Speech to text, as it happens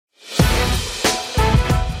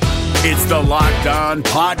It's the Locked On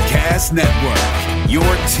Podcast Network, your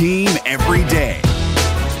team every day.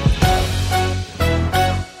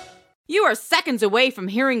 You are seconds away from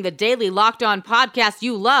hearing the daily Locked On podcast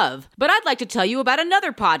you love, but I'd like to tell you about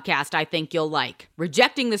another podcast I think you'll like.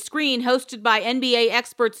 Rejecting the Screen, hosted by NBA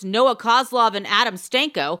experts Noah Kozlov and Adam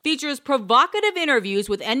Stanko, features provocative interviews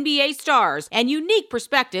with NBA stars and unique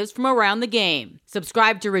perspectives from around the game.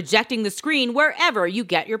 Subscribe to Rejecting the Screen wherever you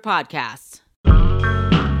get your podcasts.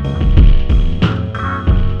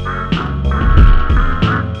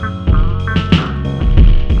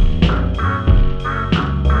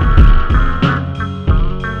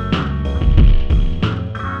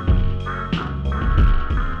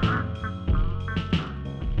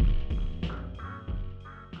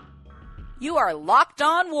 You are Locked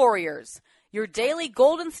On Warriors, your daily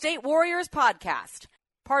Golden State Warriors podcast,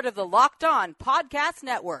 part of the Locked On Podcast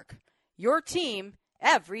Network, your team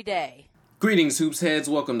every day. Greetings, Hoops Heads.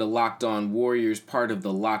 Welcome to Locked On Warriors, part of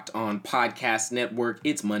the Locked On Podcast Network.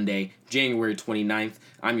 It's Monday, January 29th.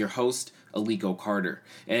 I'm your host, Aliko Carter.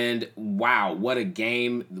 And wow, what a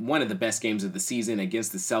game. One of the best games of the season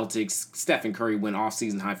against the Celtics. Stephen Curry went off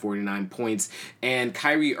season high 49 points, and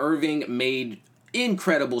Kyrie Irving made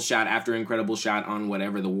incredible shot after incredible shot on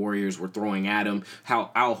whatever the Warriors were throwing at him.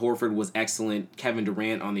 How Al Horford was excellent. Kevin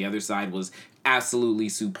Durant on the other side was absolutely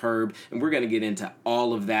superb. And we're going to get into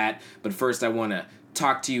all of that. But first, I want to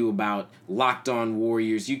talk to you about Locked On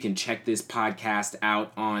Warriors. You can check this podcast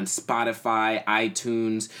out on Spotify,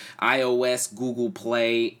 iTunes, iOS, Google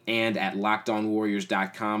Play, and at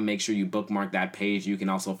LockedOnWarriors.com. Make sure you bookmark that page. You can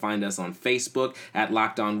also find us on Facebook at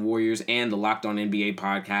Locked On Warriors, and the Locked On NBA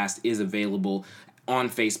podcast is available on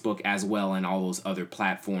Facebook as well, and all those other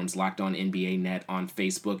platforms. Locked On NBA Net on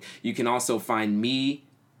Facebook. You can also find me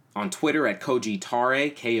on Twitter at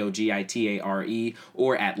Kogitare, Kogitare,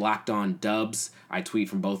 or at Locked On Dubs. I tweet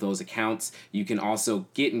from both those accounts. You can also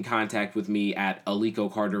get in contact with me at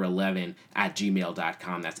alikocarter11 at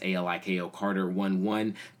gmail.com. That's ALIKO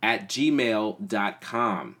Carter11 at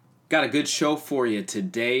gmail.com. Got a good show for you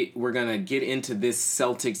today. We're going to get into this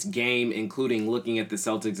Celtics game, including looking at the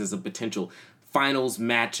Celtics as a potential finals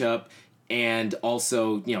matchup, and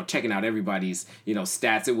also, checking out everybody's,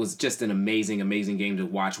 stats. It was just an amazing game to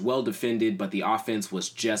watch. Well defended, but the offense was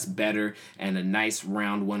just better, and a nice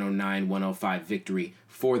round 109-105 victory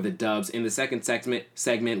for the Dubs. In the second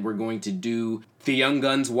segment, we're going to do the Young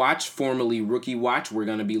Guns Watch, formerly Rookie Watch. We're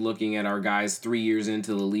going to be looking at our guys 3 years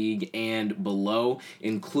into the league and below,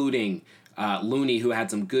 including Looney, who had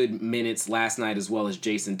some good minutes last night, as well as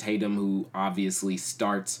Jayson Tatum, who obviously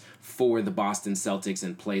starts for the Boston Celtics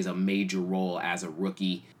and plays a major role as a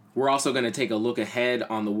rookie. We're also going to take a look ahead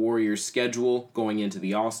on the Warriors' schedule going into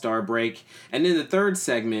the All-Star break. And in the third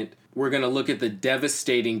segment, we're going to look at the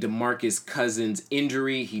devastating DeMarcus Cousins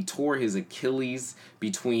injury. He tore his Achilles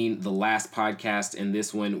between the last podcast and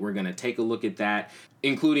this one. We're going to take a look at that,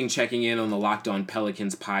 including checking in on the Locked On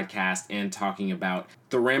Pelicans podcast and talking about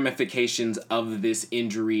the ramifications of this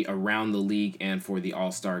injury around the league and for the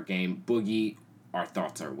All-Star game. Boogie, our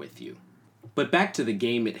thoughts are with you. But back to the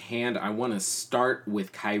game at hand, I want to start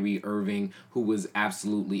with Kyrie Irving, who was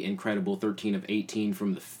absolutely incredible. 13 of 18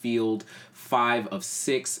 from the field, 5 of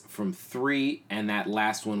 6 from 3, and that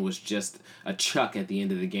last one was just a chuck at the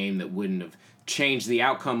end of the game that wouldn't have changed the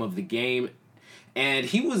outcome of the game. And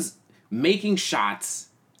he was making shots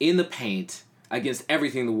in the paint against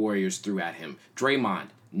everything the Warriors threw at him. Draymond,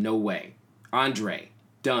 no way. Andre,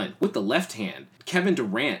 done with the left hand. Kevin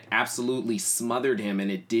Durant absolutely smothered him, and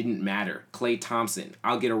it didn't matter. Klay Thompson,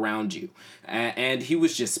 I'll get around you. And he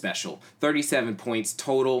was just special. 37 points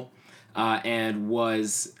total, and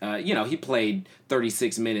was, he played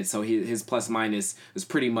 36 minutes, so his plus-minus was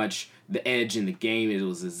pretty much the edge in the game. It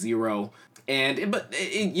was a 0. We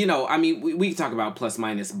can talk about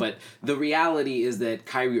plus-minus, but the reality is that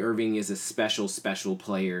Kyrie Irving is a special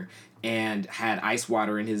player, and had ice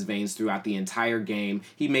water in his veins throughout the entire game.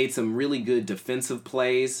 He made some really good defensive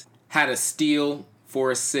plays, had a steal, 4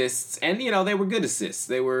 assists, and, they were good assists.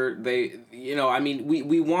 We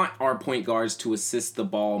want our point guards to assist the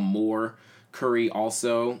ball more. Curry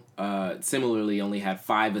also, similarly only had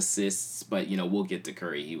 5 assists, but, we'll get to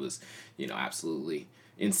Curry. He was, absolutely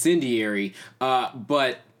incendiary,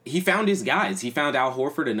 but he found his guys. He found Al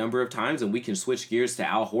Horford a number of times, and we can switch gears to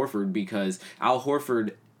Al Horford because Al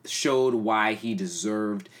Horford showed why he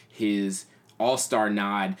deserved his all-star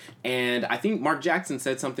nod. And I think Mark Jackson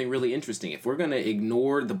said something really interesting. If we're going to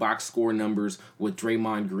ignore the box score numbers with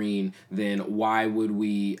Draymond Green, then why would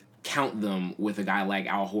we count them with a guy like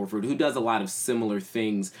Al Horford, who does a lot of similar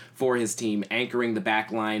things for his team, anchoring the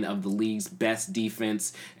back line of the league's best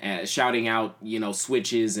defense, shouting out,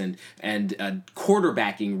 switches and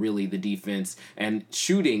quarterbacking really the defense, and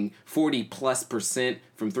shooting 40+%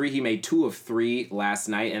 from three. He made 2 of 3 last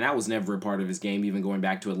night, and that was never a part of his game, even going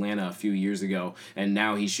back to Atlanta a few years ago, and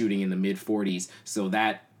now he's shooting in the mid-40s. So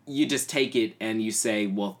that, you just take it and you say,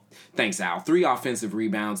 well, thanks, Al. 3 offensive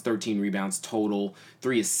rebounds, 13 rebounds total,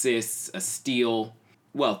 3 assists, a steal.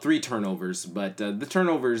 Well, 3 turnovers, but the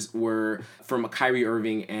turnovers were from Kyrie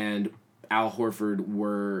Irving and Al Horford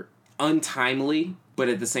were untimely, but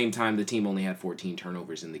at the same time, the team only had 14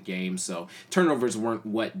 turnovers in the game, so turnovers weren't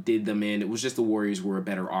what did them in. It was just the Warriors were a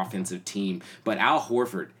better offensive team. But Al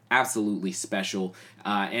Horford, absolutely special,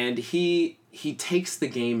 and he takes the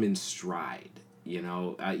game in stride.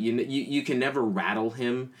 You can never rattle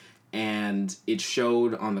him, and it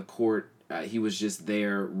showed on the court. He was just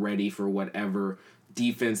there, ready for whatever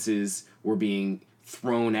defenses were being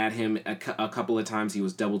thrown at him. A couple of times he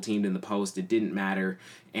was double teamed in the post. It didn't matter.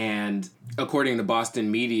 And according to Boston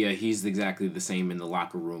media, he's exactly the same in the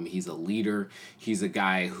locker room. He's a leader. He's a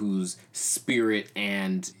guy whose spirit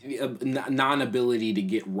and non-ability to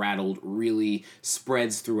get rattled really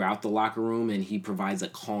spreads throughout the locker room, and he provides a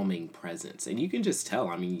calming presence. And you can just tell.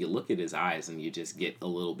 I mean, you look at his eyes and you just get a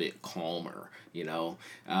little bit calmer,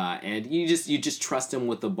 and you just trust him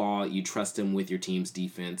with the ball. You trust him with your team's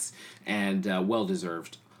defense, and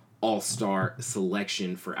well-deserved all-star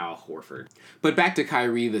selection for Al Horford. But back to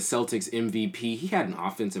Kyrie, the Celtics MVP. He had an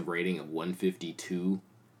offensive rating of 152,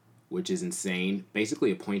 which is insane.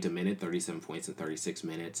 Basically a point a minute, 37 points in 36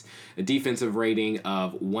 minutes. A defensive rating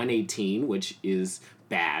of 118, which is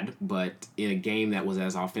bad, but in a game that was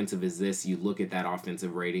as offensive as this, you look at that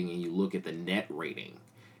offensive rating and you look at the net rating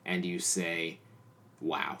and you say,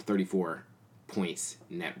 wow, 34 points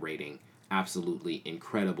net rating. Absolutely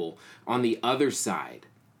incredible. On the other side,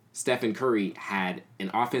 Stephen Curry had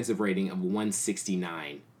an offensive rating of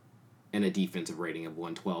 169 and a defensive rating of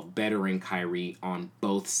 112, bettering Kyrie on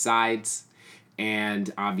both sides.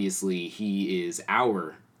 And obviously, he is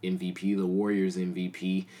our MVP, the Warriors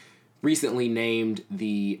MVP. Recently named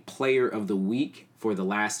the Player of the Week for the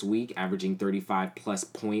last week, averaging 35-plus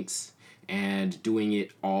points and doing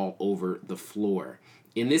it all over the floor.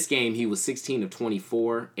 In this game, he was 16 of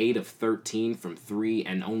 24, 8 of 13 from 3,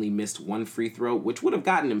 and only missed 1 free throw, which would have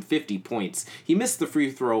gotten him 50 points. He missed the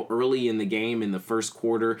free throw early in the game in the first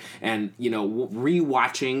quarter, and,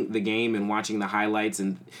 rewatching the game and watching the highlights,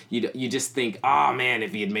 and you just think, oh, man,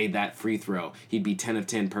 if he had made that free throw, he'd be 10 of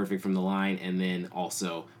 10 perfect from the line, and then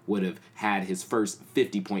also would have had his first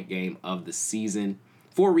 50-point game of the season.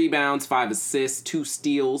 4 rebounds, 5 assists, 2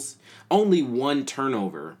 steals, only 1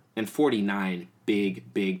 turnover, and 49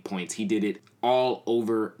 big points. He did it all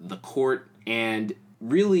over the court and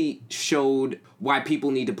really showed why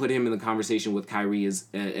people need to put him in the conversation with Kyrie as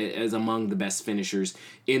among the best finishers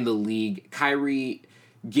in the league. Kyrie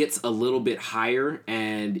gets a little bit higher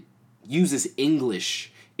and uses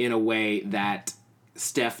English in a way that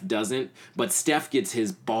Steph doesn't, but Steph gets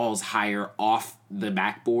his balls higher off the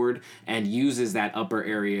backboard and uses that upper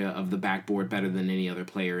area of the backboard better than any other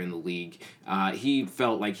player in the league. He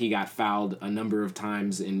felt like he got fouled a number of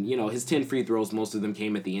times, and his 10 free throws, most of them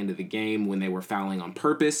came at the end of the game when they were fouling on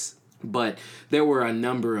purpose. But there were a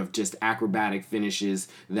number of just acrobatic finishes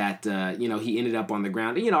that, he ended up on the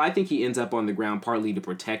ground. I think he ends up on the ground partly to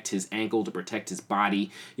protect his ankle, to protect his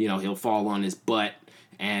body. He'll fall on his butt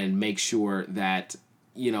and make sure that,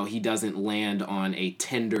 he doesn't land on a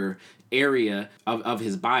tender area of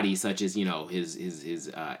his body, such as,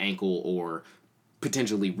 his ankle or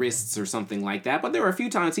potentially wrists or something like that. But there were a few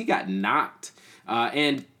times he got knocked.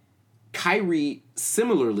 And Kyrie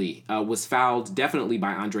similarly was fouled definitely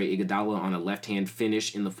by Andre Iguodala on a left-hand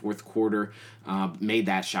finish in the fourth quarter. Made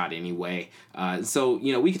that shot anyway. So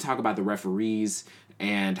we could talk about the referees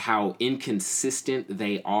and how inconsistent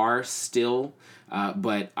they are still.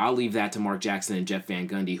 But I'll leave that to Mark Jackson and Jeff Van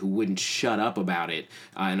Gundy, who wouldn't shut up about it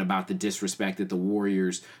and about the disrespect that the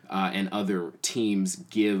Warriors and other teams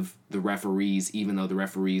give the referees, even though the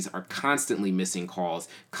referees are constantly missing calls,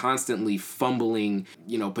 constantly fumbling,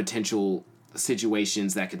 potential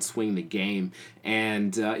situations that could swing the game.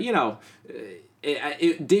 And,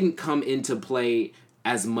 it didn't come into play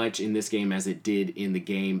as much in this game as it did in the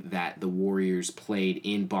game that the Warriors played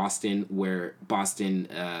in Boston, where Boston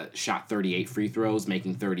shot 38 free throws,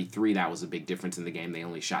 making 33. That was a big difference in the game. They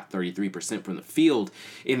only shot 33% from the field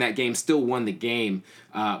in that game, still won the game.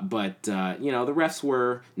 But the refs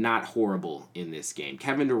were not horrible in this game.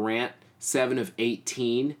 Kevin Durant, 7 of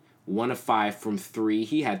 18, 1 of 5 from 3.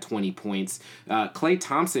 He had 20 points. Klay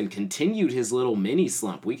Thompson continued his little mini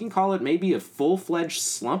slump. We can call it maybe a full-fledged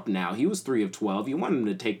slump now. He was 3 of 12. You want him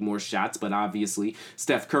to take more shots, but obviously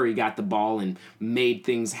Steph Curry got the ball and made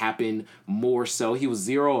things happen more so. He was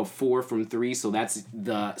 0 of 4 from 3, so that's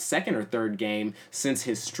the second or third game since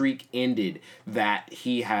his streak ended that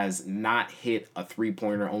he has not hit a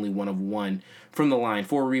three-pointer, only 1 of 1 from the line.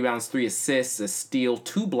 4 rebounds, 3 assists, a steal,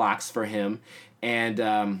 2 blocks for him, and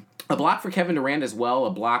a block for Kevin Durant as well, a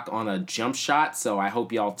block on a jump shot, so I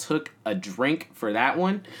hope y'all took a drink for that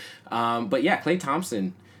one. But yeah, Klay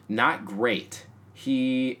Thompson, not great.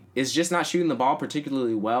 He is just not shooting the ball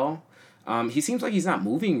particularly well. He seems like he's not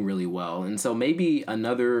moving really well, and so maybe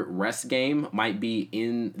another rest game might be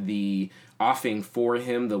in the offing for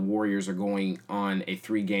him. The Warriors are going on a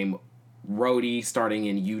 3-game roadie starting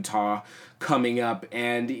in Utah coming up,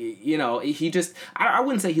 and you know, he just, I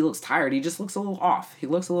wouldn't say he looks tired, he just looks a little off. He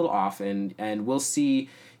looks a little off, and we'll see.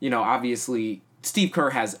 You know, obviously Steve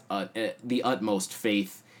Kerr has the utmost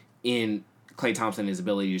faith in Klay Thompson, his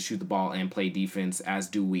ability to shoot the ball and play defense, as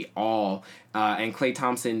do we all. And Klay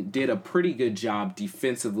Thompson did a pretty good job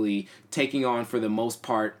defensively, taking on, for the most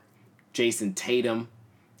part, Jayson Tatum,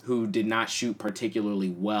 who did not shoot particularly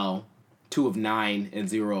well. 2 of 9 and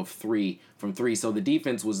 0 of 3 from 3. So the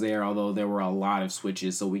defense was there, although there were a lot of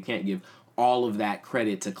switches, so we can't give all of that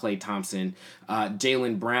credit to Klay Thompson.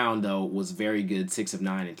 Jaylen Brown, though, was very good, 6 of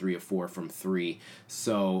 9 and 3 of 4 from 3.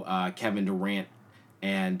 So Kevin Durant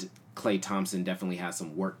and Klay Thompson definitely has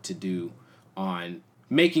some work to do on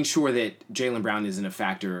making sure that Jaylen Brown isn't a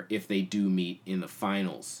factor if they do meet in the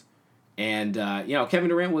finals. And, you know, Kevin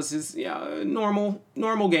Durant was his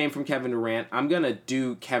normal game from Kevin Durant. I'm going to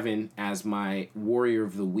do Kevin as my Warrior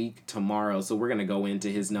of the Week tomorrow, so we're going to go into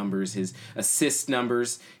his numbers, his assist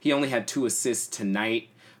numbers. He only had 2 assists tonight,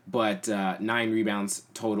 but 9 rebounds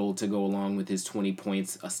total to go along with his 20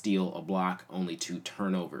 points, a steal, a block, only 2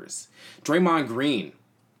 turnovers. Draymond Green,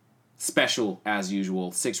 special as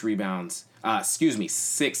usual, 6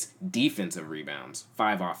 defensive rebounds,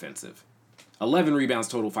 5 offensive. 11 rebounds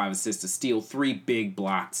total, 5 assists, a steal, 3 big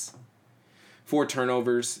blocks, 4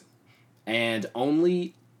 turnovers, and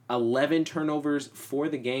only 11 turnovers for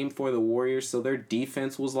the game for the Warriors. So their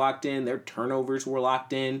defense was locked in, their turnovers were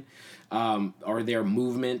locked in, or their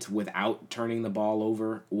movement without turning the ball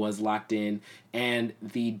over was locked in. And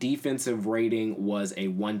the defensive rating was a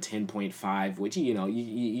 110.5, which, you know,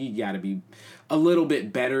 you got to be a little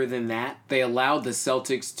bit better than that. They allowed the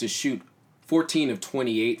Celtics to shoot 14 of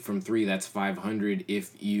 28 from 3, that's 500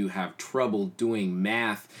 if you have trouble doing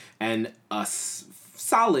math, and a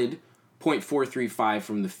solid .435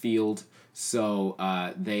 from the field. So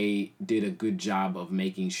they did a good job of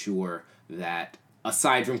making sure that,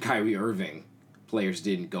 aside from Kyrie Irving, players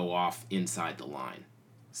didn't go off inside the line.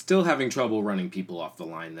 Still having trouble running people off the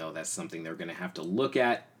line, though. That's something they're going to have to look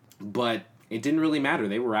at, but it didn't really matter.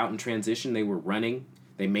 They were out in transition, they were running,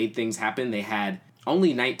 they made things happen. They had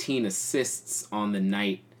only 19 assists on the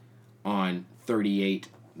night on 38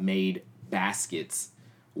 made baskets,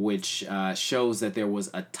 which shows that there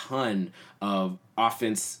was a ton of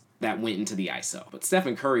offense that went into the ISO. But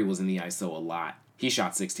Stephen Curry was in the ISO a lot. He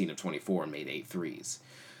shot 16 of 24 and made 8 threes.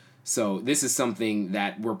 So this is something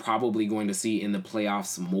that we're probably going to see in the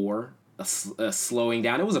playoffs more, a slowing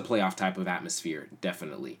down. It was a playoff type of atmosphere,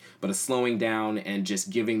 definitely. But a slowing down and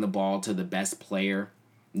just giving the ball to the best player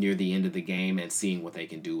near the end of the game and seeing what they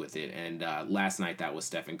can do with it. And last night, that was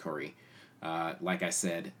Stephen Curry. Like I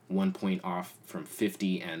said, 1 point off from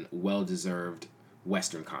 50 and well-deserved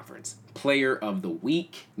Western Conference Player of the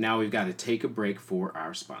Week. Now we've got to take a break for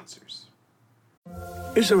our sponsors.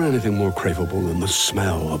 Is there anything more craveable than the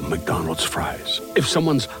smell of McDonald's fries? If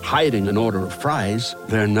someone's hiding an order of fries,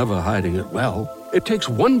 they're never hiding it well. It takes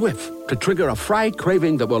one whiff to trigger a fry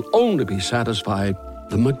craving that will only be satisfied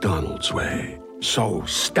the McDonald's way. So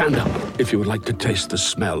stand up if you would like to taste the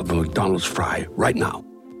smell of a McDonald's fry right now.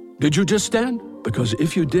 Did you just stand? Because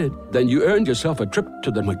if you did, then you earned yourself a trip to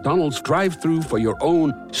the McDonald's drive-thru for your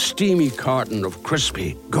own steamy carton of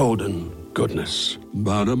crispy, golden goodness.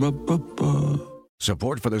 Ba-da-ba-ba-ba.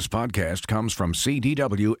 Support for this podcast comes from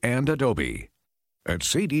CDW and Adobe. At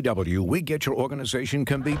CDW, we get your organization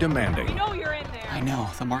can be demanding. We know you're in there. I know.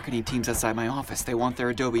 The marketing team's outside my office. They want their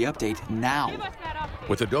Adobe update now. Give us that update.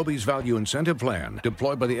 With Adobe's Value Incentive Plan,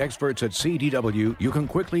 deployed by the experts at CDW, you can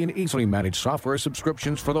quickly and easily manage software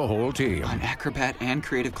subscriptions for the whole team. On Acrobat and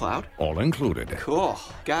Creative Cloud? All included. Cool.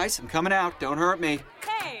 Guys, I'm coming out. Don't hurt me.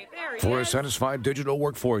 Hey, there he For a is. satisfied digital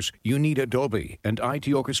workforce, you need Adobe and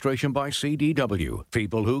IT orchestration by CDW.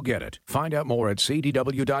 People who get it. Find out more at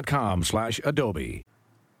cdw.com/Adobe.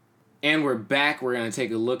 And we're back. We're going to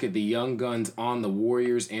take a look at the young guns on the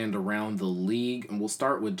Warriors and around the league. And we'll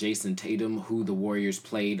start with Jayson Tatum, who the Warriors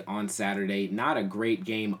played on Saturday. Not a great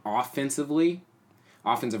game offensively.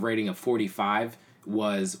 Offensive rating of 45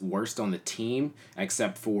 was worst on the team,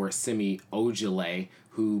 except for Semi Ojeleye,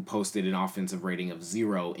 who posted an offensive rating of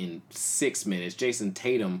 0 in 6 minutes. Jayson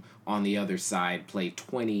Tatum, on the other side, played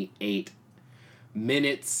 28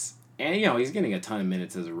 minutes. And, he's getting a ton of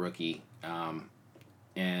minutes as a rookie.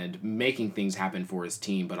 And making things happen for his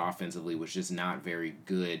team, but offensively was just not very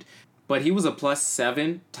good. But he was a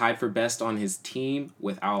 +7, tied for best on his team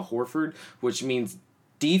with Al Horford, which means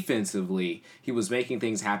defensively he was making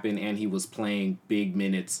things happen and he was playing big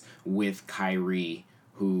minutes with Kyrie,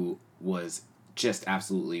 who was just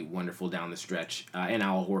absolutely wonderful down the stretch, and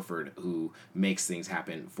Al Horford, who makes things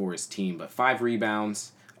happen for his team. But 5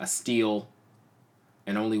 rebounds, a steal,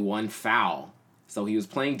 and only 1 foul. So he was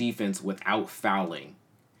playing defense without fouling.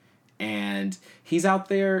 And he's out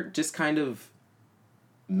there just kind of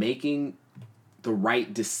making the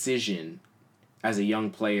right decision as a young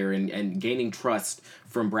player and gaining trust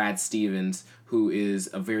from Brad Stevens, who is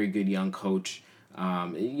a very good young coach.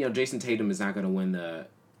 Jayson Tatum is not going to win the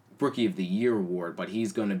Rookie of the Year award, but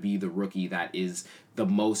he's going to be the rookie that is the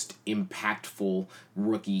most impactful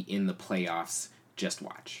rookie in the playoffs. Just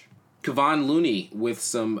watch. Kevon Looney with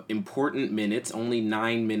some important minutes, only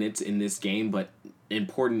 9 minutes in this game, but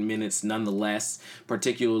important minutes nonetheless,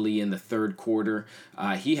 particularly in the third quarter.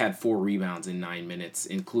 He had 4 rebounds in 9 minutes,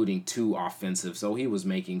 including 2 offensive, so he was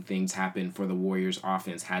making things happen for the Warriors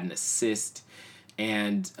offense, had an assist,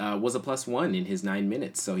 and was a +1 in his 9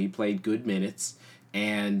 minutes, so he played good minutes,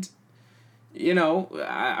 and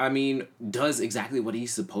does exactly what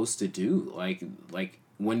he's supposed to do. Like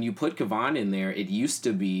when you put Kevon in there, it used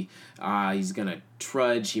to be he's gonna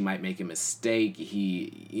trudge, he might make a mistake,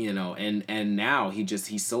 and now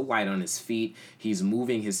he's so light on his feet, he's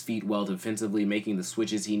moving his feet well defensively, making the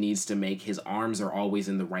switches he needs to make, his arms are always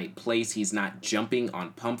in the right place, he's not jumping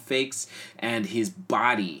on pump fakes, and his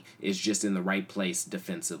body is just in the right place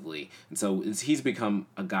defensively. And so he's become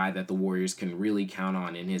a guy that the Warriors can really count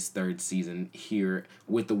on in his 3rd season here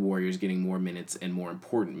with the Warriors, getting more minutes and more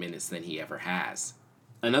important minutes than he ever has.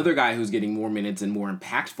 Another guy who's getting more minutes and more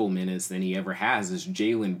impactful minutes than he ever has is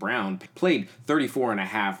Jaylen Brown. Played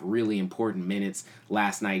 34.5 really important minutes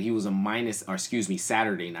last night. He was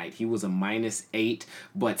Saturday night. He was a -8,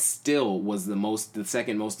 but still was the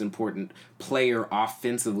second most important player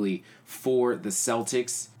offensively for the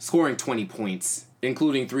Celtics, scoring 20 points,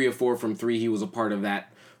 including 3 of 4 from 3. He was a part of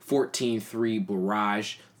that 14-3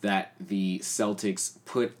 barrage that the Celtics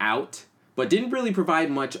put out, but didn't really provide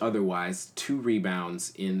much otherwise. 2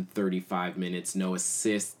 rebounds in 35 minutes, no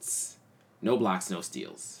assists, no blocks, no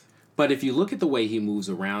steals. But if you look at the way he moves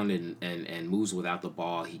around and moves without the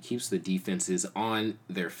ball, he keeps the defenses on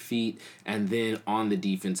their feet, and then on the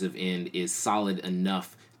defensive end is solid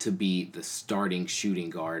enough to be the starting shooting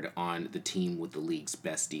guard on the team with the league's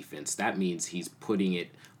best defense. That means he's putting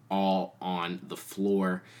it all on the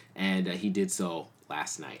floor, and he did so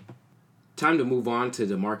last night. Time to move on to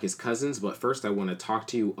DeMarcus Cousins, but first I want to talk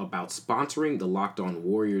to you about sponsoring the Locked On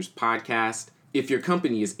Warriors podcast. If your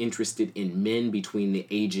company is interested in men between the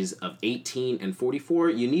ages of 18 and 44,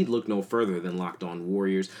 you need look no further than Locked On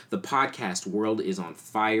Warriors. The podcast world is on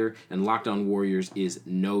fire, and Locked On Warriors is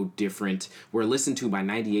no different. We're listened to by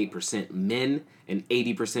 98% men and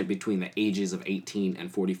 80% between the ages of 18 and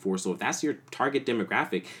 44. So if that's your target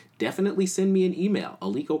demographic, definitely send me an email,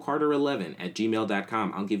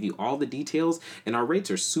 alikocarter11@gmail.com. I'll give you all the details, and our rates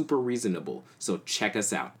are super reasonable. So check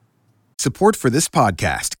us out. Support for this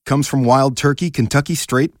podcast comes from Wild Turkey Kentucky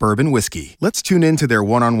Straight Bourbon Whiskey. Let's tune in to their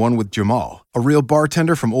one-on-one with Jamal, a real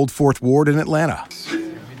bartender from Old Fourth Ward in Atlanta.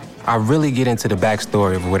 I really get into the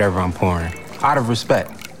backstory of whatever I'm pouring, out of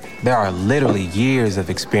respect. There are literally years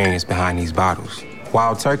of experience behind these bottles.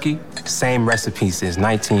 Wild Turkey, same recipe since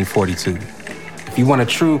 1942. If you want a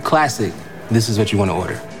true classic, this is what you want to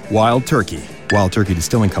order. Wild Turkey. Wild Turkey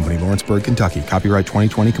Distilling Company, Lawrenceburg, Kentucky. Copyright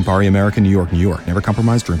 2020, Campari American, New York, New York. Never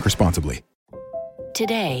compromise, drink responsibly.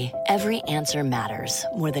 Today, every answer matters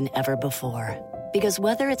more than ever before. Because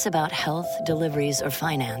whether it's about health, deliveries, or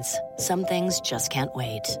finance, some things just can't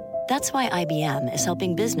wait. That's why IBM is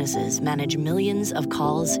helping businesses manage millions of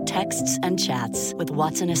calls, texts, and chats with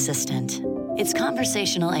Watson Assistant. It's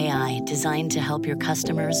conversational AI designed to help your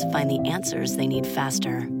customers find the answers they need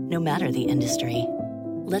faster, no matter the industry.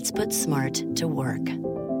 Let's put smart to work.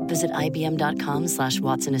 Visit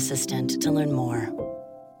IBM.com/Watson Assistant to learn more.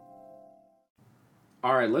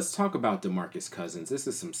 All right, let's talk about DeMarcus Cousins. This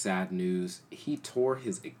is some sad news. He tore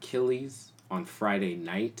his Achilles on Friday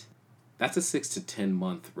night. that's a 6 to 10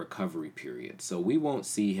 month recovery period. So we won't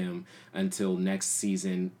see him until next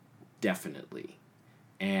season, definitely.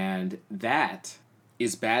 And that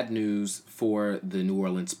is bad news for the New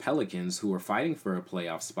Orleans Pelicans, who are fighting for a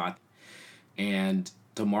playoff spot. And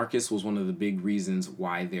DeMarcus was one of the big reasons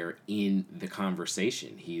why they're in the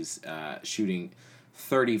conversation. He's shooting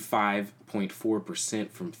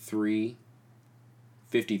 35.4% from 3,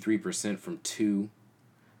 53% from 2,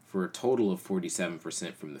 for a total of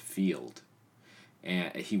 47% from the field.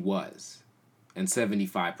 And he was. And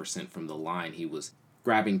 75% from the line. He was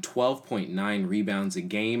grabbing 12.9 rebounds a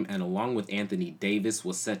game, and along with Anthony Davis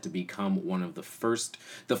was set to become one of the first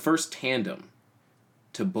tandem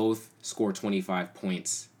to both score 25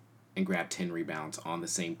 points and grab 10 rebounds on the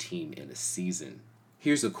same team in a season.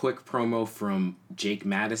 Here's a quick promo from Jake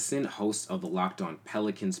Madison, host of the Locked On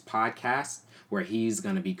Pelicans podcast, where he's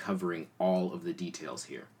going to be covering all of the details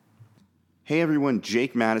here. Hey everyone,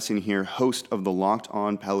 Jake Madison here, host of the Locked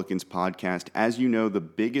On Pelicans podcast. As you know, the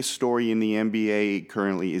biggest story in the NBA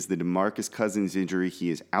currently is the DeMarcus Cousins injury. He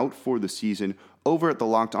is out for the season. Over at the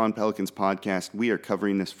Locked On Pelicans podcast, we are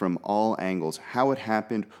covering this from all angles: how it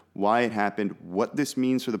happened, why it happened, what this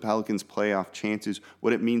means for the Pelicans' playoff chances,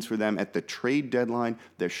 what it means for them at the trade deadline,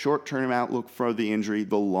 their short-term outlook for the injury,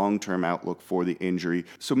 the long-term outlook for the injury.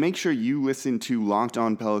 So make sure you listen to Locked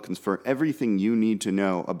On Pelicans for everything you need to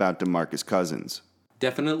know about DeMarcus Cousins.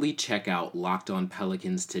 Definitely check out Locked On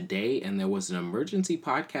Pelicans today, and there was an emergency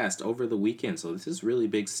podcast over the weekend, so this is really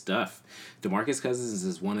big stuff. DeMarcus Cousins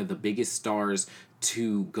is one of the biggest stars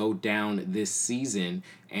to go down this season,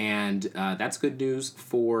 and that's good news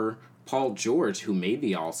for Paul George, who made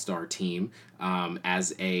the All-Star team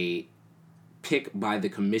as a pick by the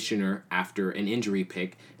commissioner after an injury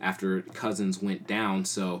pick after Cousins went down.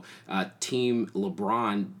 So Team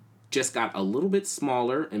LeBron just got a little bit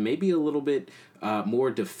smaller and maybe a little bit more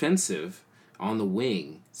defensive on the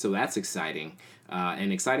wing. So that's exciting.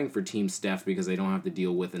 And exciting for Team Steph because they don't have to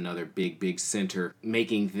deal with another big center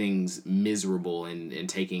making things miserable and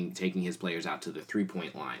taking his players out to the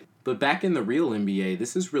three-point line. But back in the real NBA,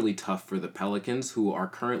 this is really tough for the Pelicans, who are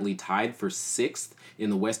currently tied for 6th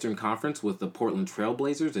in the Western Conference with the Portland Trail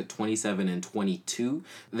Blazers at 27-22.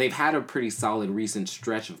 They've had a pretty solid recent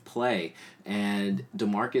stretch of play, and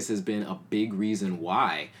DeMarcus has been a big reason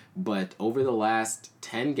why. But over the last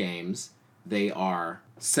 10 games, they are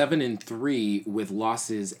 7-3 with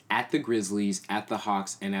losses at the Grizzlies, at the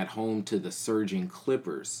Hawks, and at home to the surging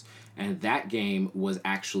Clippers. And that game was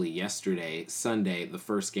actually yesterday, Sunday, the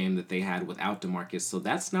first game that they had without DeMarcus. So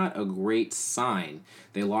that's not a great sign.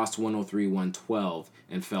 They lost 103-112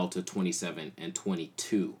 and fell to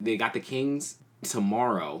 27-22. They got the Kings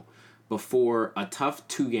tomorrow before a tough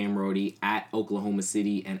 2-game roadie at Oklahoma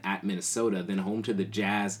City and at Minnesota, then home to the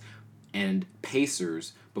Jazz and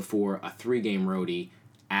Pacers before a 3-game roadie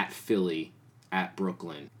at Philly, at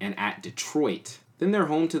Brooklyn, and at Detroit. Then they're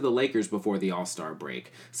home to the Lakers before the All-Star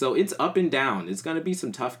break. So it's up and down. It's going to be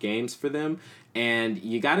some tough games for them. And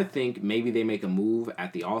you got to think maybe they make a move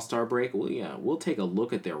at the All-Star break. Well, yeah, we'll take a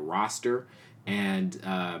look at their roster and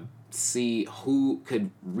see who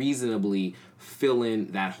could reasonably fill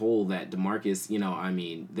in that hole that DeMarcus,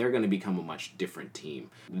 they're going to become a much different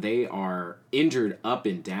team. They are injured up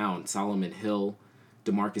and down. Solomon Hill,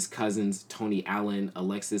 DeMarcus Cousins, Tony Allen,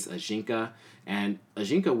 Alexis Ajinka, and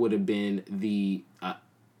Ajinka would have been the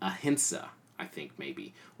Ahinsa, I think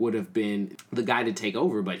maybe, would have been the guy to take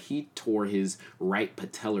over, but he tore his right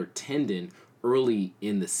patellar tendon early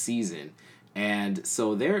in the season. And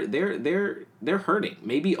so they're hurting.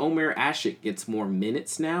 Maybe Omer Asik gets more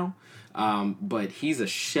minutes now, but he's a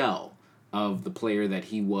shell of the player that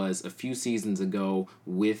he was a few seasons ago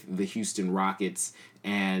with the Houston Rockets.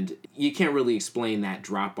 And you can't really explain that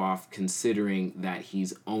drop-off considering that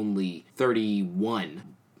he's only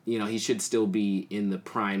 31. He should still be in the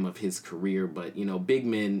prime of his career, but, big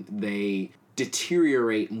men, they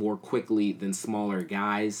deteriorate more quickly than smaller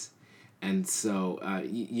guys. And so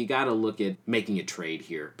you got to look at making a trade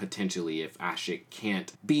here, potentially, if Asik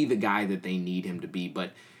can't be the guy that they need him to be.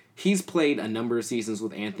 But he's played a number of seasons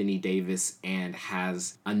with Anthony Davis and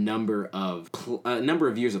has a number of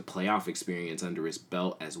years of playoff experience under his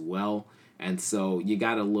belt as well. And so you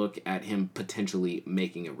got to look at him potentially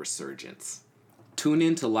making a resurgence. Tune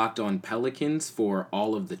in to Locked On Pelicans for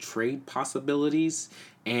all of the trade possibilities,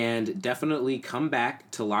 and definitely come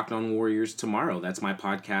back to Locked On Warriors tomorrow. That's my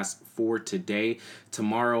podcast for today.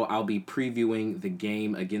 Tomorrow I'll be previewing the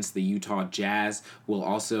game against the Utah Jazz. We'll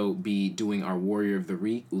also be doing our Warrior of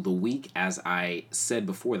the Week. As I said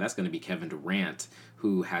before, that's going to be Kevin Durant,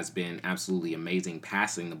 who has been absolutely amazing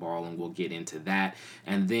passing the ball, and we'll get into that.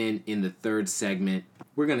 And then in the third segment,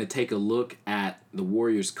 we're going to take a look at the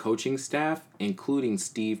Warriors coaching staff, including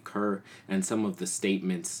Steve Kerr, and some of the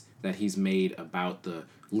statements that he's made about the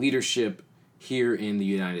leadership here in the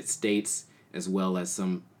United States, as well as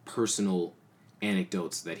some personal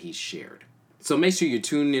anecdotes that he's shared. So make sure you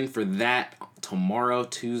tune in for that tomorrow,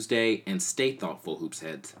 Tuesday, and stay thoughtful, Hoops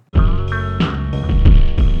Heads.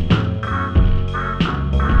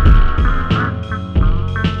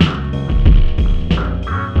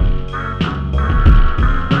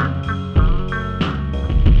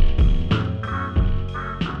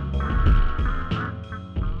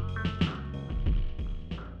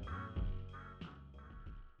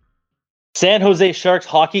 San Jose Sharks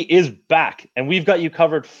hockey is back, and we've got you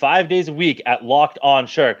covered 5 days a week at Locked On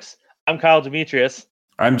Sharks. I'm Kyle Demetrius.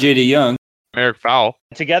 I'm JD Young. Eric Fowl.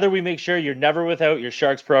 Together, we make sure you're never without your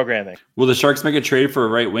Sharks programming. Will the Sharks make a trade for a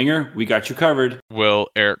right winger? We got you covered. Will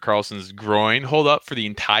Erik Karlsson's groin hold up for the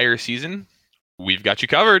entire season? We've got you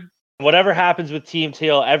covered. Whatever happens with Team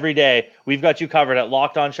Teal every day, we've got you covered at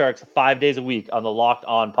Locked On Sharks 5 days a week on the Locked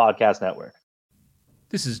On Podcast Network.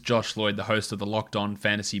 This is Josh Lloyd, the host of the Locked On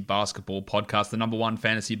Fantasy Basketball Podcast, the number one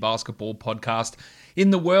fantasy basketball podcast in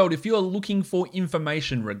the world. If you're looking for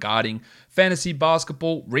information regarding fantasy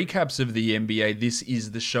basketball, recaps of the NBA, this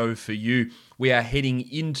is the show for you. We are heading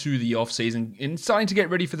into the offseason and starting to get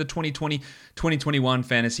ready for the 2020-2021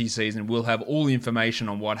 fantasy season. We'll have all the information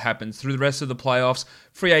on what happens through the rest of the playoffs,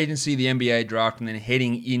 free agency, the NBA draft, and then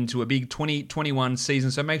heading into a big 2021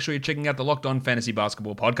 season. So make sure you're checking out the Locked On Fantasy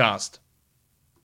Basketball Podcast.